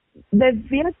The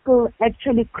vehicle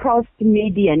actually crossed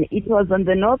median. It was on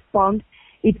the northbound.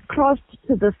 It crossed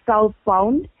to the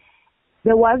southbound.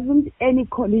 There wasn't any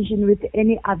collision with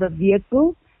any other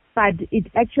vehicle, but it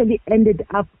actually ended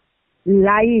up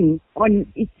lying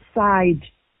on its side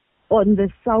on the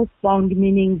southbound,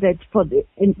 meaning that for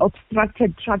an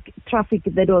obstructed traffic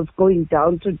that was going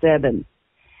down to Durban.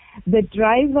 The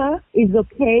driver is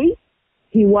okay.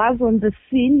 He was on the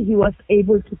scene. He was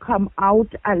able to come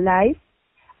out alive.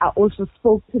 I also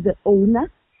spoke to the owner.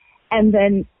 And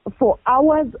then for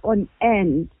hours on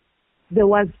end, there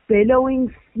was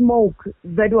billowing smoke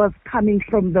that was coming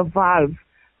from the valve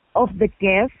of the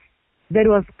gas that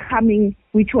was coming,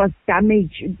 which was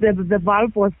damaged. The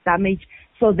valve was damaged,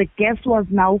 so the gas was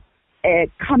now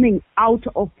coming out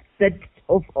of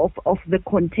the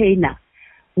container,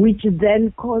 which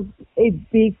then caused a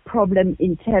big problem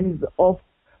in terms of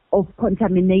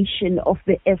contamination of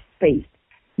the airspace.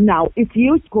 Now, if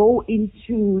you go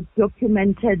into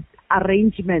documented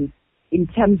arrangements in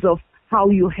terms of how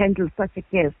you handle such a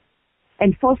case,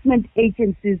 enforcement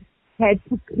agencies had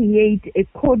to create a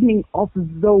cordoning off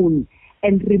zone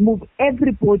and remove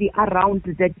everybody around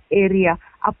that area,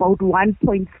 about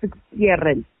 1.6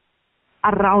 clearance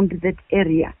around that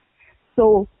area.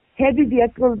 So heavy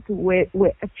vehicles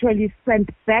were actually sent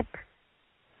back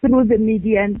through the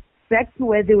median, back to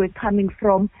where they were coming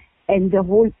from, and the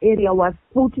whole area was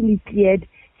totally cleared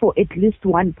for at least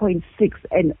 1.6,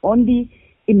 and only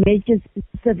emergency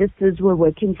services were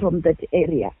working from that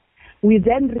area. We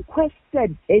then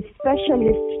requested a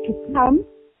specialist to come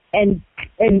and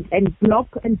block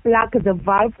and plug the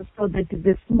valve so that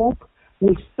the smoke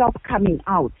will stop coming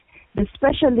out. The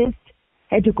specialist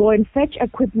had to go and fetch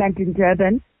equipment in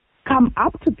Durban, come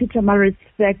up to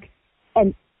Pietermaritzburg,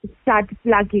 and start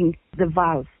plugging the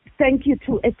valve. Thank you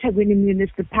to eThekwini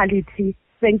Municipality.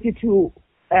 Thank you to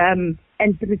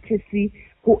N3TC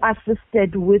who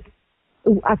assisted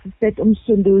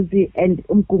Umsunduzi and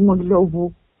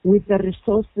Umgungundlovu with the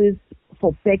resources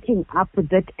for backing up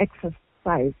that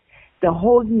exercise. The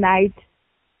whole night,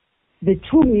 the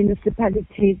two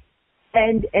municipalities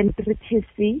and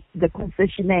N3TC, the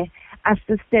concessionaire,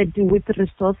 assisted with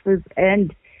resources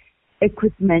and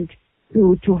equipment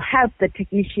to help the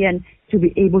technician to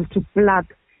be able to plug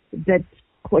that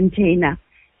container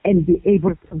and be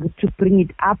able to bring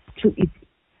it up to its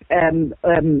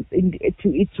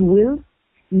will.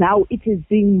 Now it is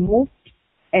being moved,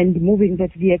 and moving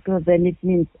that vehicle, then it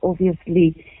means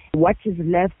obviously what is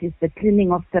left is the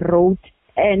cleaning of the road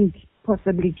and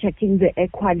possibly checking the air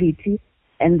quality,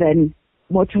 and then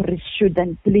motorists should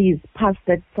then please pass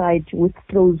that side with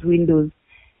closed windows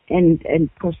and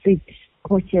proceed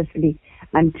cautiously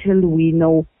until we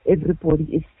know everybody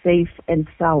is safe and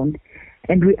sound.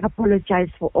 And we apologize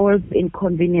for all the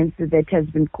inconvenience that has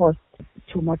been caused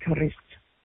to motorists.